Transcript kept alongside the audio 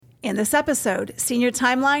In this episode, Senior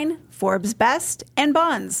Timeline, Forbes Best, and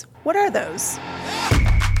Bonds. What are those?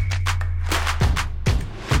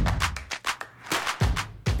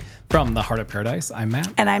 From the Heart of Paradise, I'm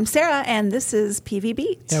Matt. And I'm Sarah, and this is PV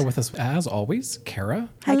Beat. Yeah, with us, as always, Kara.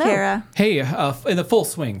 Hi, Kara. Hey, in the full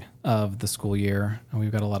swing of the school year,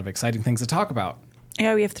 we've got a lot of exciting things to talk about.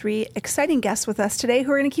 Yeah, we have three exciting guests with us today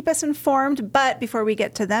who are going to keep us informed. But before we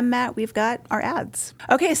get to them, Matt, we've got our ads.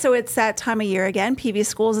 Okay, so it's that time of year again.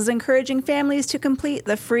 PVSchools is encouraging families to complete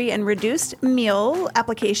the free and reduced meal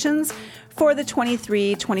applications for the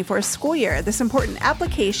 23-24 school year. This important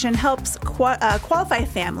application helps qualify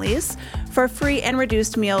families for free and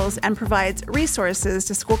reduced meals and provides resources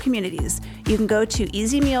to school communities. You can go to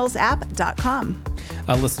easymealsapp.com.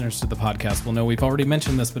 Listeners to the podcast will know we've already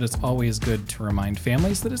mentioned this, but it's always good to remind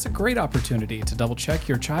families that it's a great opportunity to double-check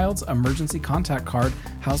your child's emergency contact card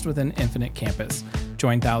housed within Infinite Campus.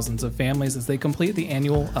 Join thousands of families as they complete the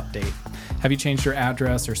annual update. Have you changed your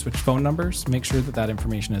address or switched phone numbers? Make sure that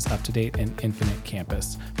information is up to date in Infinite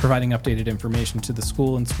Campus. Providing updated information to the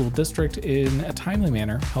school and school district in a timely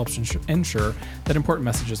manner helps ensure that important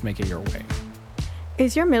messages make it your way.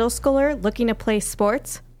 Is your middle schooler looking to play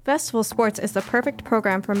sports? Festival Sports is the perfect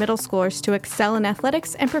program for middle schoolers to excel in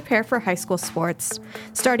athletics and prepare for high school sports.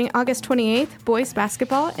 Starting August 28th, boys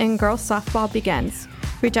basketball and girls softball begins.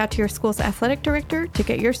 Reach out to your school's athletic director to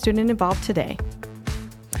get your student involved today.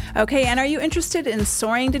 Okay, and are you interested in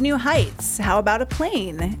soaring to new heights? How about a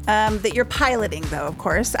plane? That you're piloting, though, of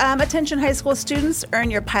course. Attention high school students, earn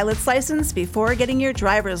your pilot's license before getting your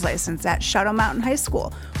driver's license at Shadow Mountain High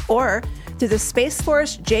School, or through the Space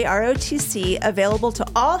Force JROTC, available to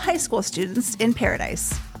all high school students in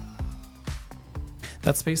Paradise.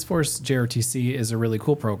 That Space Force JROTC is a really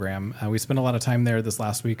cool program. We spent a lot of time there this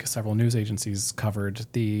last week. Several news agencies covered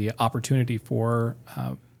the opportunity for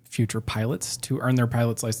future pilots to earn their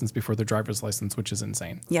pilot's license before their driver's license, which is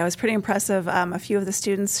insane. Yeah, it was pretty impressive. A few of the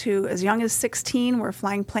students who, as young as 16, were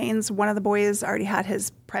flying planes. One of the boys already had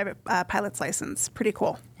his private pilot's license. Pretty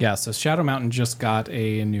cool. Yeah, so Shadow Mountain just got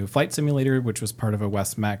a new flight simulator, which was part of a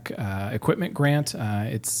West MEC equipment grant.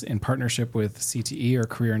 It's in partnership with CTE, or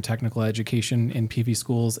Career and Technical Education in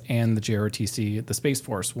PVSchools, and the JROTC, the Space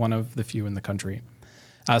Force, one of the few in the country.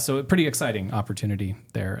 So a pretty exciting opportunity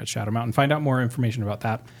there at Shadow Mountain. Find out more information about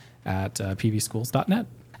that at pvschools.net.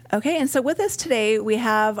 Okay, and so with us today, we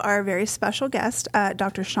have our very special guest,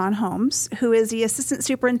 Dr. Sean Holmes, who is the Assistant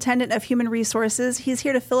Superintendent of Human Resources. He's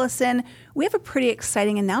here to fill us in. We have a pretty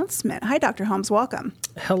exciting announcement. Hi, Dr. Holmes. Welcome.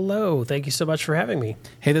 Hello. Thank you so much for having me.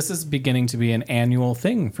 Hey, this is beginning to be an annual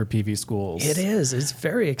thing for PVSchools. It is. It's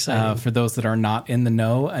very exciting. For those that are not in the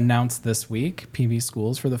know, announced this week,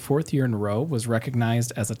 PVSchools, for the fourth year in a row, was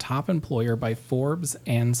recognized as a top employer by Forbes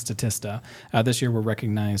and Statista. This year, we're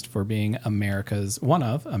recognized for being one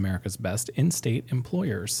of America's best in-state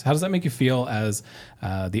employers. How does that make you feel as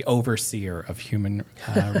the overseer of human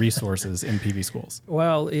resources in PVSchools?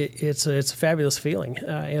 Well, it's a fabulous feeling,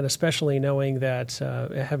 and especially knowing that,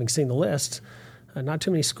 having seen the list, not too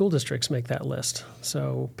many school districts make that list.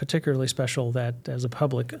 So particularly special that as a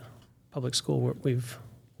public school,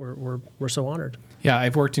 we're so honored. Yeah,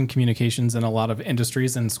 I've worked in communications in a lot of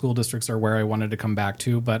industries, and school districts are where I wanted to come back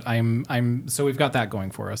to. But so we've got that going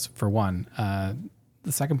for us. For one.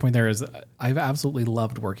 The second point there is I've absolutely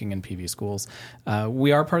loved working in PVSchools.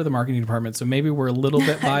 We are part of the marketing department, so maybe we're a little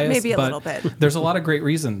bit biased. Maybe a little bit. There's a lot of great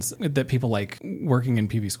reasons that people like working in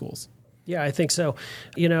PVSchools. Yeah, I think so.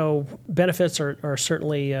 Benefits are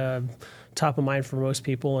certainly top of mind for most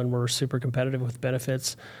people, and we're super competitive with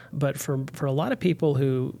benefits. But for a lot of people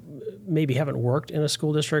who maybe haven't worked in a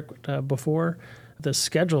school district before, the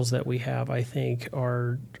schedules that we have, I think,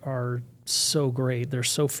 are so great. They're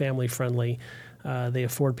so family friendly. They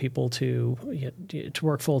afford people to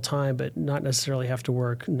work full time, but not necessarily have to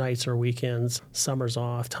work nights or weekends, summers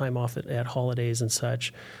off, time off at holidays and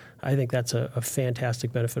such. I think that's a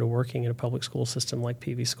fantastic benefit of working in a public school system like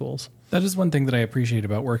PVSchools. That is one thing that I appreciate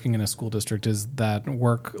about working in a school district, is that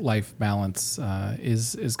work-life balance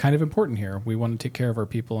is kind of important here. We want to take care of our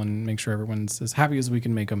people and make sure everyone's as happy as we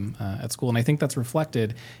can make them at school. And I think that's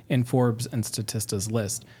reflected in Forbes and Statista's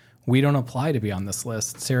list. We don't apply to be on this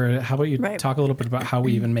list. Sarah, how about you talk a little bit about how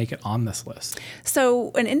we even make it on this list?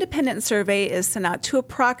 So an independent survey is sent out to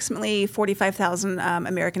approximately 45,000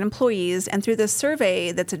 American employees. And through this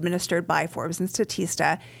survey that's administered by Forbes and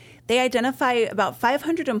Statista, they identify about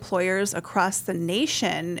 500 employers across the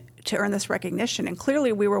nation to earn this recognition. And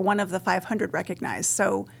clearly we were one of the 500 recognized.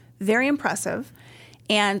 So very impressive.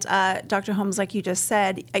 And Dr. Holmes, like you just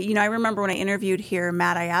said, I remember when I interviewed here,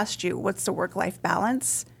 Matt, I asked you, what's the work-life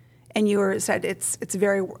balance? And you said it's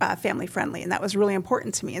very family friendly, and that was really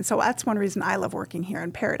important to me. And so that's one reason I love working here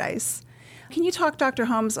in Paradise. Can you talk, Dr.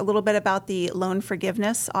 Holmes, a little bit about the loan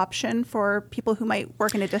forgiveness option for people who might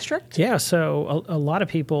work in a district? Yeah, so a lot of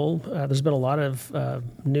people, there's been a lot of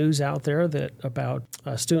news out there about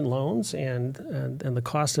student loans and the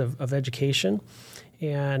cost of education.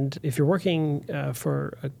 And if you're working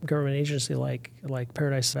for a government agency like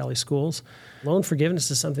Paradise Valley Schools, loan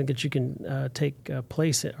forgiveness is something that you can take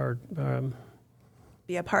place or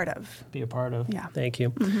Be a part of. Yeah. Thank you.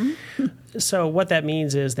 Mm-hmm. So what that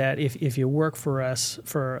means is that if you work for us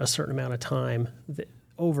for a certain amount of time,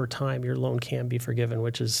 over time your loan can be forgiven,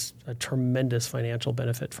 which is a tremendous financial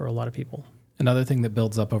benefit for a lot of people. Another thing that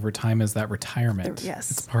builds up over time is that retirement.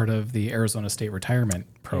 Yes. It's part of the Arizona State Retirement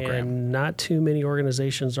Program. And not too many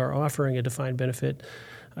organizations are offering a defined benefit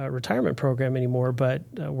retirement program anymore, but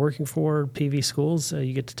working for PVSchools,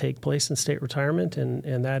 you get to take place in state retirement,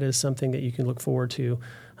 and that is something that you can look forward to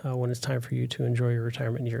when it's time for you to enjoy your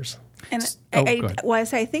retirement years. And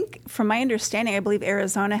I think, from my understanding, I believe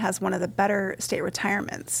Arizona has one of the better state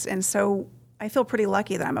retirements, and so I feel pretty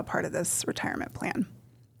lucky that I'm a part of this retirement plan.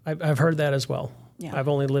 I've heard that as well. Yeah. I've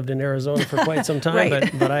only lived in Arizona for quite some time,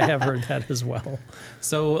 Right. but I have heard that as well.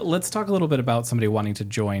 So let's talk a little bit about somebody wanting to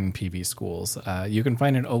join PVSchools. You can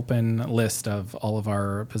find an open list of all of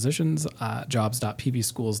our positions,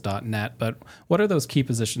 jobs.pvschools.net. But what are those key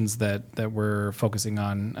positions that we're focusing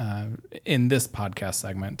on in this podcast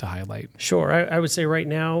segment to highlight? Sure. I would say right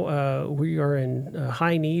now we are in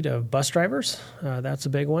high need of bus drivers. That's a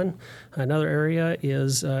big one. Another area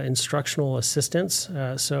is instructional assistants.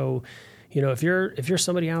 So if you're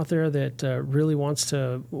somebody out there that really wants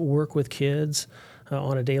to work with kids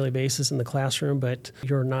on a daily basis in the classroom, but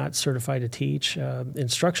you're not certified to teach,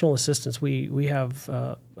 instructional assistants, we have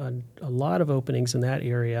a lot of openings in that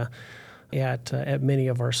area at many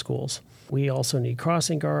of our schools. We also need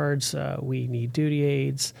crossing guards. We need duty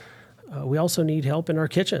aides. We also need help in our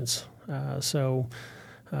kitchens. So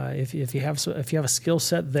if you have a skill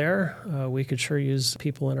set there, we could sure use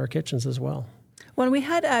people in our kitchens as well. When we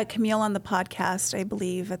had Camille on the podcast, I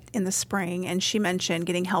believe, in the spring, and she mentioned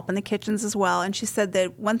getting help in the kitchens as well. And she said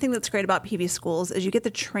that one thing that's great about PVSchools is you get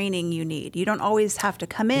the training you need. You don't always have to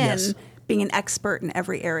come in being an expert in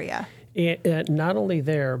every area. Not only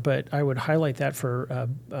there, but I would highlight that for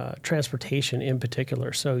transportation in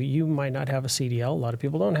particular. So you might not have a CDL. A lot of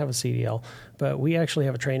people don't have a CDL, but we actually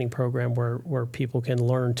have a training program where people can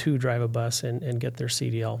learn to drive a bus and get their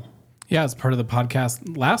CDL. Yeah, as part of the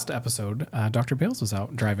podcast last episode, Dr. Bales was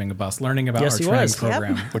out driving a bus, learning about our training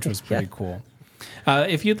program, which was pretty cool.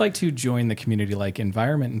 If you'd like to join the community-like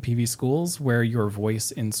environment in PVSchools, where your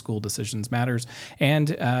voice in school decisions matters,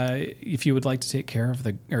 and if you would like to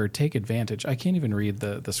take advantage, I can't even read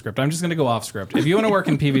the script. I'm just going to go off script. If you want to work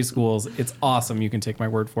in PVSchools, it's awesome. You can take my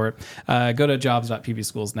word for it. Go to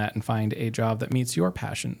jobs.pvschools.net and find a job that meets your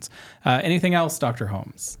passions. Anything else, Dr.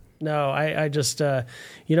 Holmes? No, I just,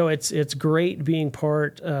 it's great being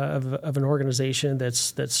part of an organization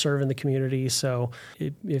that's serving the community. So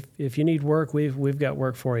if you need work, we've got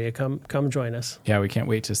work for you. Come join us. Yeah, we can't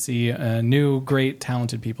wait to see new, great,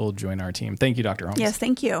 talented people join our team. Thank you, Dr. Holmes. Yes,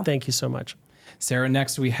 thank you. Thank you so much. Sarah,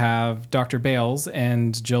 next we have Dr. Bales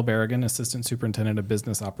and Jill Berrigan, Assistant Superintendent of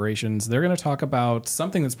Business Operations. They're going to talk about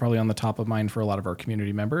something that's probably on the top of mind for a lot of our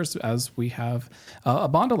community members as we have a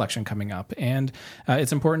bond election coming up. And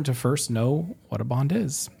it's important to first know what a bond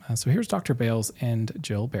is. So here's Dr. Bales and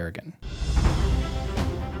Jill Berrigan.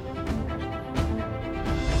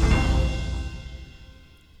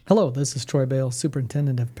 Hello, this is Troy Bales,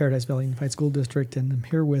 Superintendent of Paradise Valley Unified School District, and I'm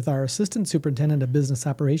here with our Assistant Superintendent of Business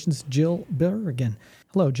Operations, Jill Berrigan.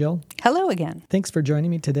 Hello, Jill. Hello again. Thanks for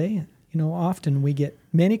joining me today. Often we get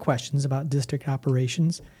many questions about district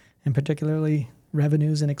operations, and particularly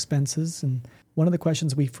revenues and expenses, and one of the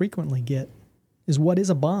questions we frequently get is, what is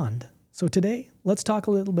a bond? So today, let's talk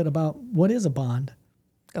a little bit about what is a bond.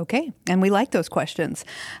 Okay, and we like those questions.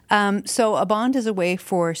 So a bond is a way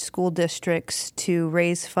for school districts to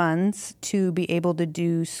raise funds to be able to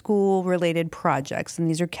do school-related projects, and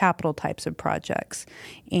these are capital types of projects.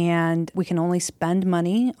 And we can only spend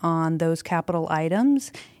money on those capital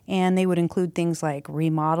items, and they would include things like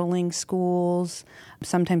remodeling schools,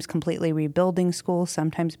 sometimes completely rebuilding schools,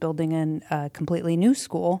 sometimes building a completely new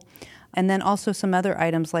school. And then also some other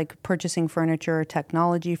items like purchasing furniture or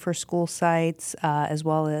technology for school sites, as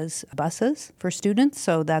well as buses for students.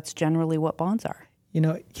 So that's generally what bonds are.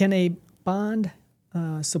 Can a bond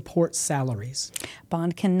support salaries?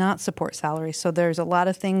 Bond cannot support salaries. So there's a lot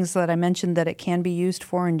of things that I mentioned that it can be used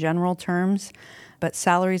for in general terms, but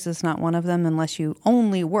salaries is not one of them unless you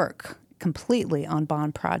only work completely on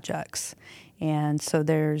bond projects. And so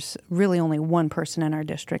there's really only one person in our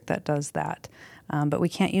district that does that. But we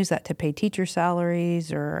can't use that to pay teacher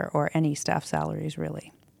salaries or any staff salaries,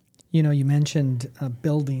 really. You know, you mentioned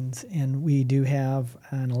buildings, and we do have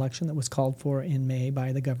an election that was called for in May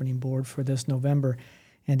by the governing board for this November.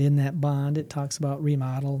 And in that bond, it talks about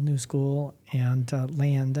remodel, new school, and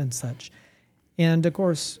land and such. And, of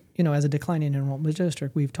course, you know, as a declining enrollment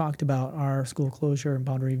district, we've talked about our school closure and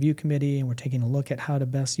boundary review committee, and we're taking a look at how to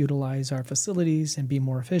best utilize our facilities and be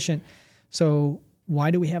more efficient. So why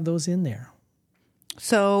do we have those in there?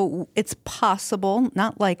 So it's possible,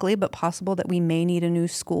 not likely, but possible that we may need a new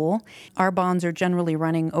school. Our bonds are generally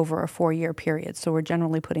running over a 4-year period, so we're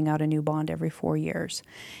generally putting out a new bond every 4 years.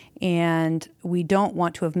 And we don't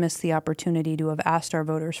want to have missed the opportunity to have asked our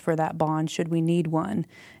voters for that bond should we need one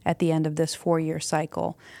at the end of this 4-year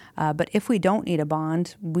cycle. But if we don't need a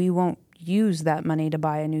bond, we won't use that money to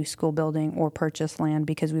buy a new school building or purchase land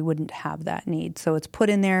because we wouldn't have that need. So it's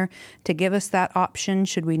put in there to give us that option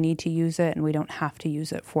should we need to use it, and we don't have to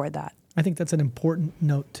use it for that. I think that's an important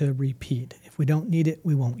note to repeat. If we don't need it,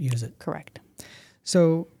 we won't use it. Correct.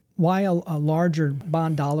 So why a larger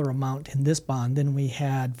bond dollar amount in this bond than we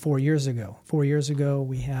had 4 years ago? 4 years ago,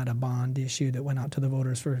 we had a bond issue that went out to the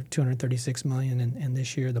voters for $236 million, and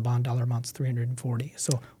this year the bond dollar amount's $340.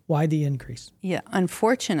 So why the increase? Yeah,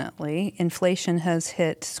 unfortunately, inflation has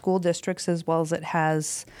hit school districts as well as it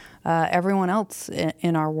has everyone else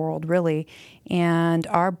in our world, really. And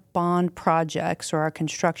our bond projects or our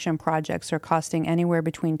construction projects are costing anywhere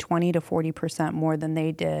between 20 to 40% more than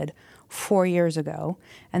they did 4 years ago.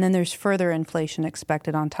 And then there's further inflation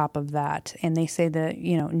expected on top of that. And they say the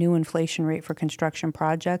new inflation rate for construction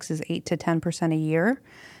projects is 8 to 10% a year,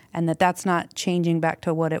 and that's not changing back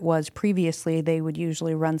to what it was previously. They would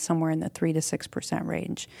usually run somewhere in the 3 to 6%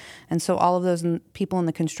 range. And so all of those people in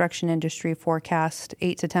the construction industry forecast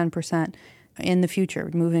 8 to 10% in the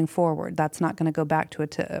future, moving forward. That's not going to go back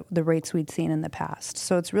to the rates we'd seen in the past.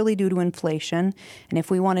 So it's really due to inflation. And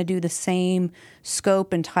if we want to do the same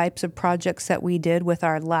scope and types of projects that we did with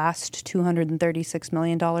our last $236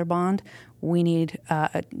 million bond, we need,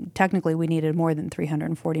 technically we needed more than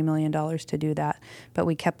 $340 million to do that, but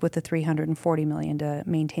we kept with the $340 million to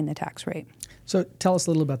maintain the tax rate. So tell us a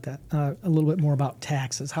little about that, a little bit more about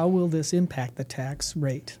taxes. How will this impact the tax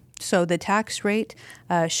rate? So the tax rate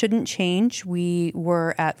shouldn't change. We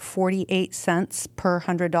were at 48 cents per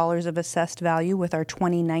 $100 of assessed value with our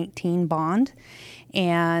 2019 bond.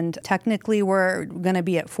 And technically, we're going to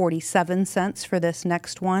be at 47 cents for this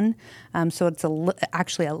next one. So it's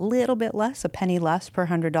actually a little bit less, a penny less per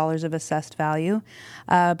 $100 of assessed value.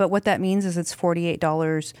 But what that means is it's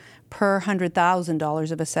 $48 per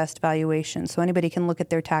 $100,000 of assessed valuation. So anybody can look at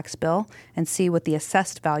their tax bill and see what the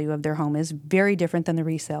assessed value of their home is. Very different than the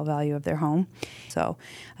resale value of their home. So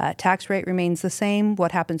tax rate remains the same.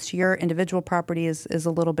 What happens to your individual property is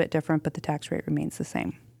a little bit different, but the tax rate remains the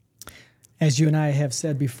same. As you and I have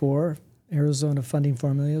said before, Arizona funding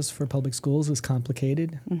formulas for public schools is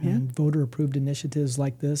complicated, and voter-approved initiatives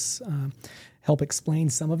like this help explain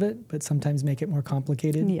some of it, but sometimes make it more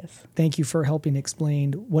complicated. Yes. Thank you for helping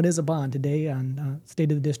explain what is a bond today on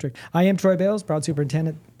State of the District. I am Troy Bales, proud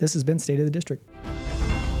superintendent. This has been State of the District.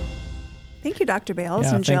 Thank you, Dr. Bales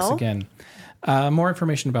and thanks Jill. again. More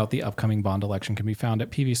information about the upcoming bond election can be found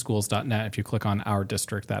at pvschools.net. If you click on our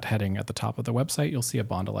district, that heading at the top of the website, you'll see a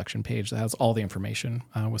bond election page that has all the information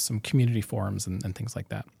with some community forums and things like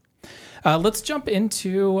that. Let's jump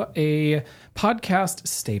into a podcast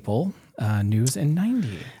staple, News in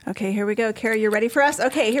 90. Okay, here we go. Carrie, you ready for us?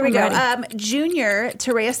 Okay, here we go. Junior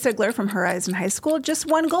Terea Stigler from Horizon High School just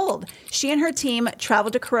won gold. She and her team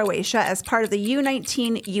traveled to Croatia as part of the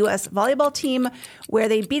U19 U.S. volleyball team, where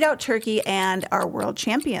they beat out Turkey and are world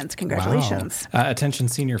champions. Congratulations. Wow. Attention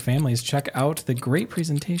senior families, check out the great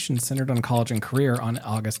presentation centered on college and career on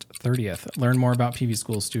August 30th. Learn more about PV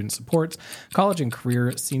Schools student supports, college and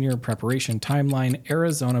career senior preparation timeline,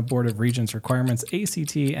 Arizona Board of Regents requirements,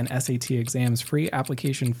 ACT and SAT exams, free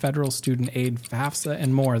application, federal student aid, FAFSA,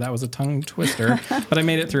 and more. That was a tongue twister, but I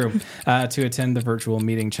made it through. To attend the virtual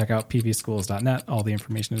meeting, check out pvschools.net. All the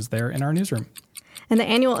information is there in our newsroom. And the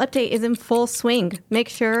annual update is in full swing. Make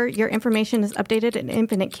sure your information is updated at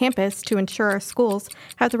Infinite Campus to ensure our schools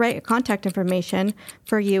have the right contact information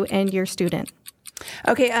for you and your student.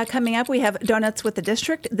 Okay, coming up, we have Donuts with the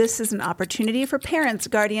District. This is an opportunity for parents,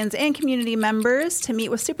 guardians, and community members to meet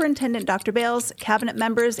with Superintendent Dr. Bales, cabinet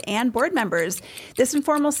members, and board members. This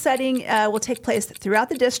informal setting will take place throughout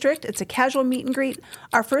the district. It's a casual meet and greet.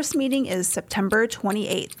 Our first meeting is September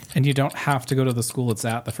 28th. And you don't have to go to the school it's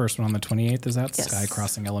at. The first one on the 28th is at Sky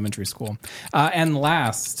Crossing Elementary School. And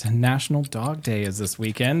last, National Dog Day is this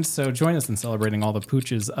weekend. So join us in celebrating all the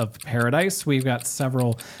pooches of paradise. We've got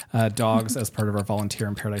several dogs as part of our Volunteer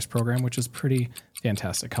in Paradise program, which is pretty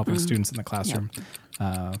fantastic, helping students in the classroom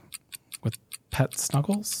with pet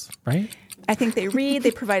snuggles, right? I think they read,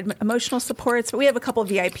 they provide emotional supports, but we have a couple of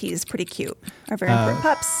VIPs, pretty cute. Our very important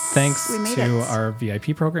pups. Thanks to our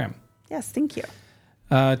VIP program. Yes, thank you.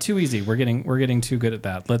 Too easy. We're getting too good at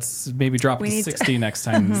that. Let's maybe drop to 60 next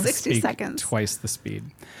time. 60 seconds. Twice the speed.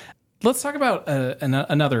 Let's talk about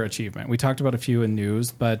another achievement. We talked about a few in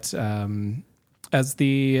news, but as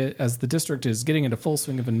the district is getting into full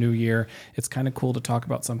swing of a new year, it's kind of cool to talk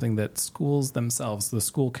about something that schools themselves, the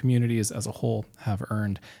school communities as a whole, have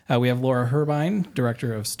earned. We have Laura Herbine,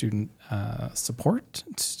 Director of Student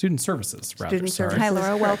Services. Hi,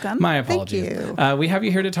 Laura. Welcome. My apologies. Thank you. We have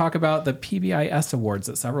you here to talk about the PVIS awards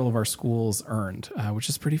that several of our schools earned, which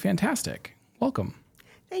is pretty fantastic. Welcome.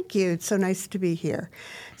 Thank you. It's so nice to be here.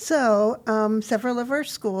 So several of our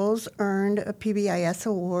schools earned a PVIS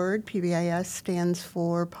award. PVIS stands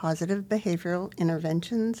for Positive Behavioral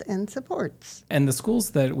Interventions and Supports. And the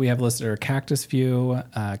schools that we have listed are Cactus View,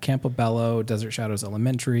 Campobello, Desert Shadows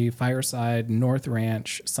Elementary, Fireside, North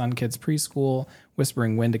Ranch, Sun Kids Preschool,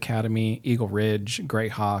 Whispering Wind Academy, Eagle Ridge,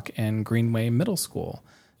 Greyhawk, and Greenway Middle School.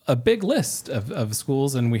 A big list of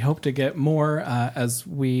schools, and we hope to get more as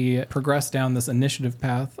we progress down this initiative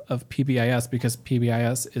path of PBIS, because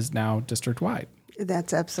PBIS is now district-wide.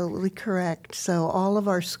 That's absolutely correct. So all of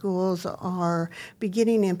our schools are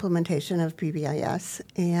beginning implementation of PBIS,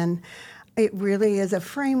 and it really is a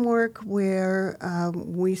framework where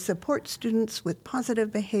we support students with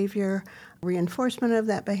positive behavior, reinforcement of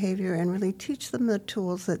that behavior, and really teach them the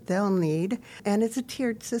tools that they'll need. And it's a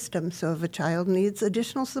tiered system. So if a child needs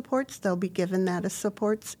additional supports, they'll be given that as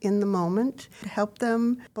supports in the moment to help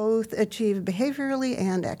them both achieve behaviorally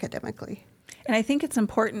and academically. And I think it's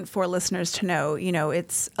important for listeners to know,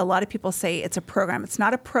 it's a lot of people say it's a program. It's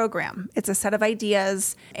not a program. It's a set of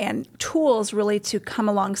ideas and tools really to come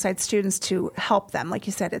alongside students to help them. Like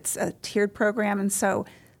you said, it's a tiered program. And so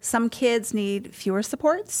some kids need fewer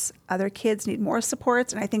supports. Other kids need more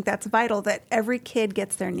supports. And I think that's vital that every kid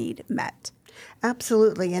gets their need met.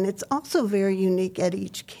 Absolutely, and it's also very unique at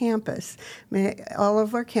each campus. All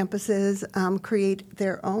of our campuses create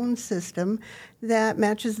their own system that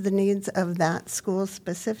matches the needs of that school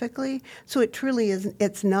specifically. So it truly is,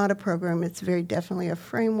 it's not a program, it's very definitely a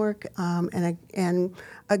framework and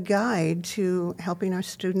a guide to helping our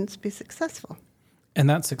students be successful. And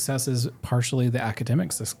that success is partially the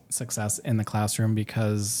academic success in the classroom,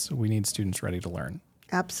 because we need students ready to learn.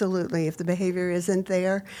 Absolutely. If the behavior isn't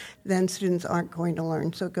there, then students aren't going to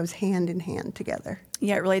learn. So it goes hand in hand together.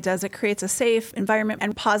 Yeah, it really does. It creates a safe environment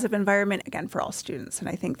and positive environment, again, for all students. And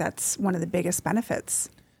I think that's one of the biggest benefits.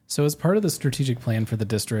 So as part of the strategic plan for the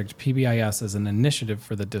district, PBIS as an initiative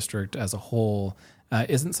for the district as a whole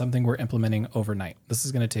isn't something we're implementing overnight. This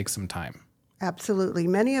is going to take some time. Absolutely.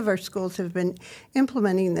 Many of our schools have been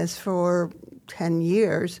implementing this for 10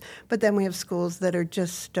 years, but then we have schools that are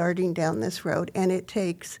just starting down this road, and it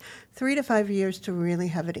takes 3 to 5 years to really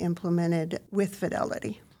have it implemented with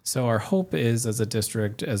fidelity. So our hope is, as a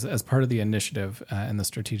district, as part of the initiative and the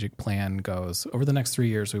strategic plan goes, over the next 3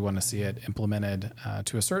 years, we want to see it implemented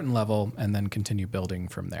to a certain level and then continue building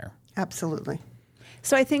from there. Absolutely.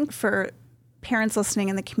 So I think for parents listening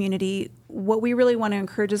in the community, what we really want to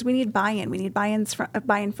encourage is we need buy-in. We need buy-in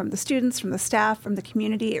from the students, from the staff, from the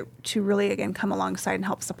community to really, again, come alongside and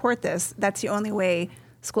help support this. That's the only way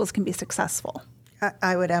schools can be successful.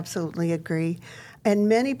 I would absolutely agree. And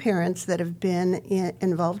many parents that have been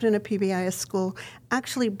involved in a PBIS school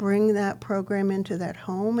actually bring that program into that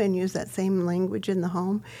home and use that same language in the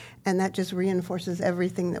home. And that just reinforces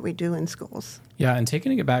everything that we do in schools. Yeah, and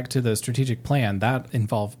taking it back to the strategic plan, that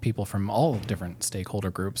involved people from all different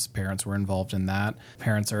stakeholder groups. Parents were involved in that.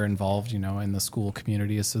 Parents are involved, in the school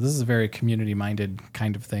communities. So this is a very community-minded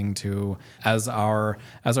kind of thing to, as our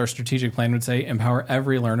strategic plan would say, empower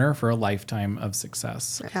every learner for a lifetime of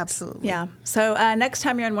success. Absolutely. Yeah. So next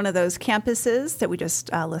time you're on one of those campuses that we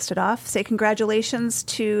just listed off, say congratulations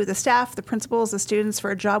to the staff, the principals, the students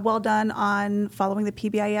for a job well done on following the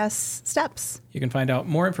PBIS steps. You can find out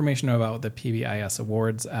more information about the PBIS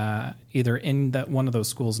awards either in one of those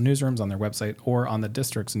schools' newsrooms on their website or on the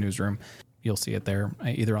district's newsroom. you'll see it there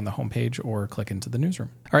either on the homepage or click into the newsroom.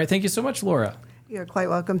 All right. Thank you so much, Laura. You're quite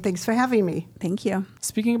welcome. Thanks for having me. Thank you.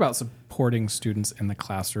 Speaking about supporting students in the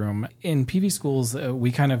classroom, in PVSchools,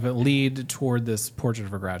 we kind of lead toward this portrait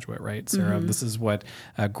of a graduate, right, Sarah? Mm-hmm. This is what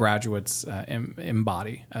graduates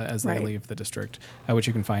embody as they leave the district, which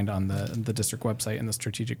you can find on the district website and the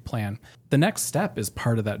strategic plan. The next step is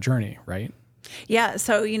part of that journey, right? Yeah.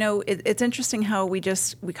 So, it's interesting how we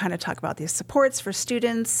kind of talk about these supports for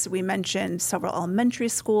students. We mentioned several elementary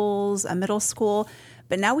schools, a middle school.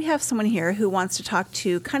 But now we have someone here who wants to talk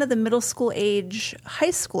to kind of the middle school age,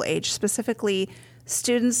 high school age, specifically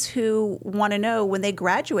students who want to know when they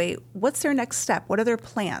graduate, what's their next step? What are their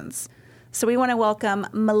plans? So we want to welcome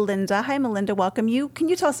Melinda. Hi, Melinda. Welcome you. Can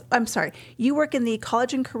you tell us, I'm sorry, you work in the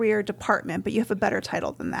College and Career Department, but you have a better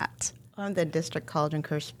title than that. I'm the District College and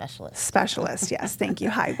Career Specialist. Specialist, yes. Thank you.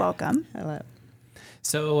 Hi, welcome. Hello.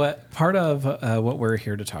 So part of what we're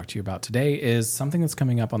here to talk to you about today is something that's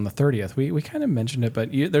coming up on the 30th. We kind of mentioned it, but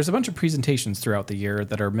there's a bunch of presentations throughout the year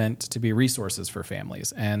that are meant to be resources for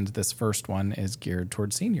families. And this first one is geared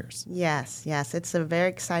towards seniors. Yes. It's a very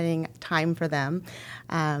exciting time for them.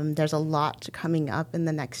 There's a lot coming up in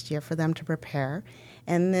the next year for them to prepare.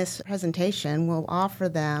 And this presentation will offer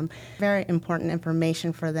them very important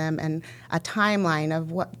information for them and a timeline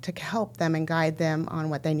of what to help them and guide them on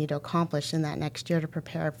what they need to accomplish in that next year to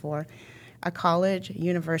prepare for a college,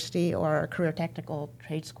 university, or a career technical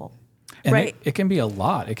trade school. And it can be a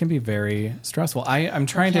lot. It can be very stressful. I'm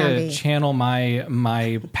trying to channel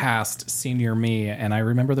my past senior me, and I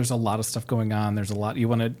remember there's a lot of stuff going on. There's a lot you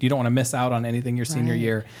don't want to miss out on anything your senior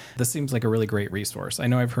year. This seems like a really great resource. I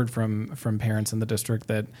know I've heard from parents in the district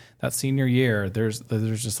that senior year there's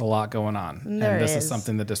just a lot going on, and this is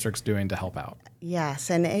something the district's doing to help out. Yes,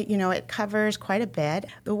 and it covers quite a bit.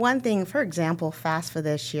 The one thing, for example, FAFSA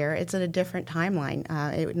this year, it's at a different timeline.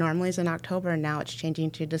 It normally is in October, and now it's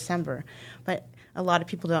changing to December. But a lot of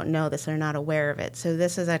people don't know this; they're not aware of it. So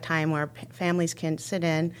this is a time where families can sit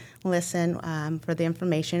in, listen for the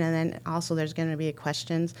information, and then also there's going to be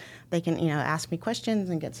questions. They can ask me questions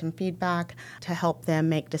and get some feedback to help them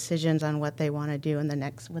make decisions on what they want to do in the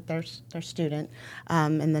next with their student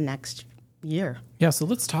in the next year. Yeah, so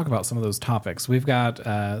let's talk about some of those topics. We've got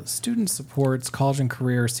student supports, college and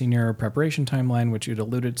career senior preparation timeline, which you'd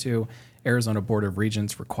alluded to, Arizona Board of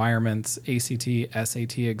Regents requirements, ACT,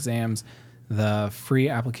 SAT exams, the free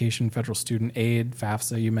application federal student aid,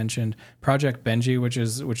 FAFSA you mentioned, Project Benji, which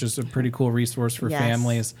is a pretty cool resource for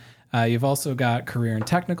families. You've also got career and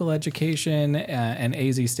technical education and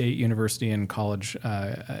AZ State University and college,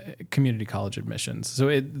 community college admissions.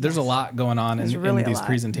 So there's a lot going on in these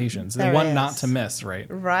presentations. And one not to miss, right?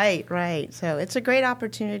 Right. So it's a great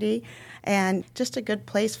opportunity and just a good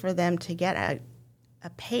place for them to get a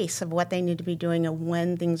pace of what they need to be doing and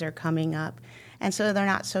when things are coming up. And so they're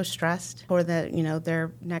not so stressed for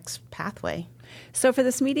their next pathway. So for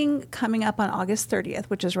this meeting coming up on August 30th,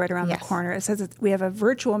 which is right around the corner, it says we have a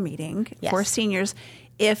virtual meeting for seniors.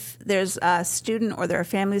 If there's a student or there are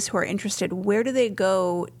families who are interested, where do they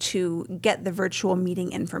go to get the virtual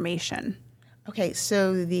meeting information? Okay,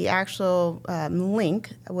 so the actual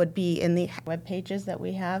link would be in the web pages that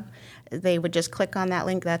we have. They would just click on that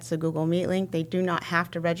link. That's the Google Meet link. They do not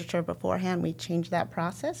have to register beforehand. We changed that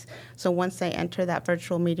process. So once they enter that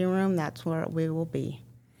virtual meeting room, that's where we will be.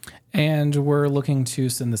 And we're looking to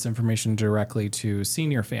send this information directly to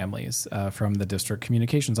senior families from the district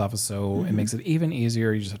communications office. So it makes it even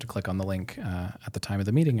easier. You just have to click on the link at the time of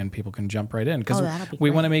the meeting and people can jump right in. Because we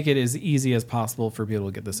want to make it as easy as possible for people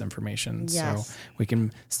to get this information. So we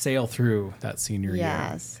can sail through that senior year.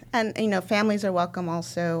 Yes. And, families are welcome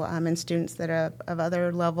also and students that are of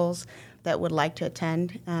other levels that would like to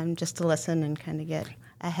attend just to listen and kind of get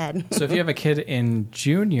ahead. So if you have a kid in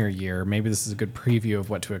junior year, maybe this is a good preview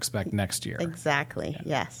of what to expect next year. Exactly,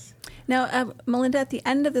 yes. Now, Melinda, at the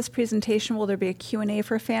end of this presentation, will there be a Q&A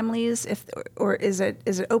for families? Or is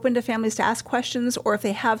it open to families to ask questions? Or if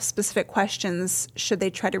they have specific questions, should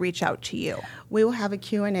they try to reach out to you? We will have a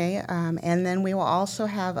Q&A, and then we will also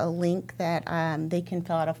have a link that they can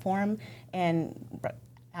fill out a form and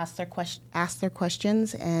ask their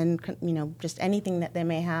questions and just anything that they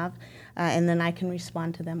may have, and then I can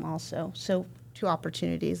respond to them also. So 2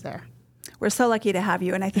 opportunities there. We're so lucky to have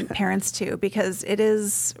you, and I think parents too, because it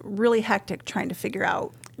is really hectic trying to figure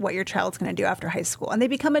out what your child's going to do after high school. And they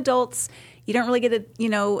become adults. You don't really get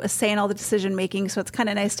a say in all the decision making, so it's kind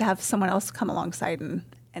of nice to have someone else come alongside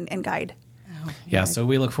and guide. Yeah, so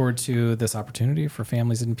we look forward to this opportunity for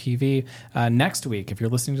families in PV. Next week, if you're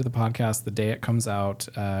listening to the podcast the day it comes out,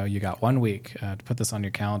 you got 1 week to put this on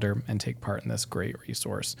your calendar and take part in this great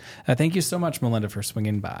resource. Thank you so much, Melinda, for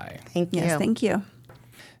swinging by. Thank you. Yes, thank you.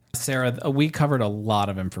 Sarah, we covered a lot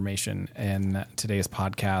of information in today's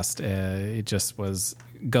podcast. It just was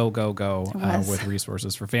go with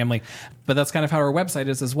resources for family. But that's kind of how our website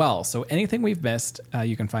is as well. So anything we've missed,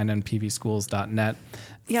 you can find on pvschools.net.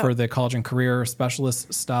 Yep. For the college and career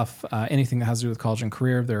specialist stuff, anything that has to do with college and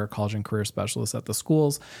career, there are college and career specialists at the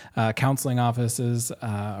schools. Counseling offices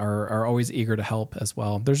are always eager to help as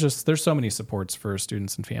well. There's so many supports for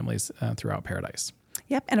students and families throughout Paradise.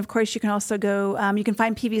 Yep. And of course, you can also go, you can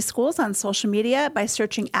find PV Schools on social media by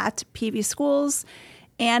searching at PV Schools.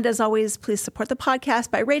 And as always, please support the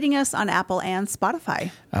podcast by rating us on Apple and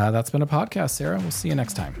Spotify. That's been a podcast, Sarah. We'll see you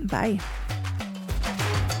next time. Bye.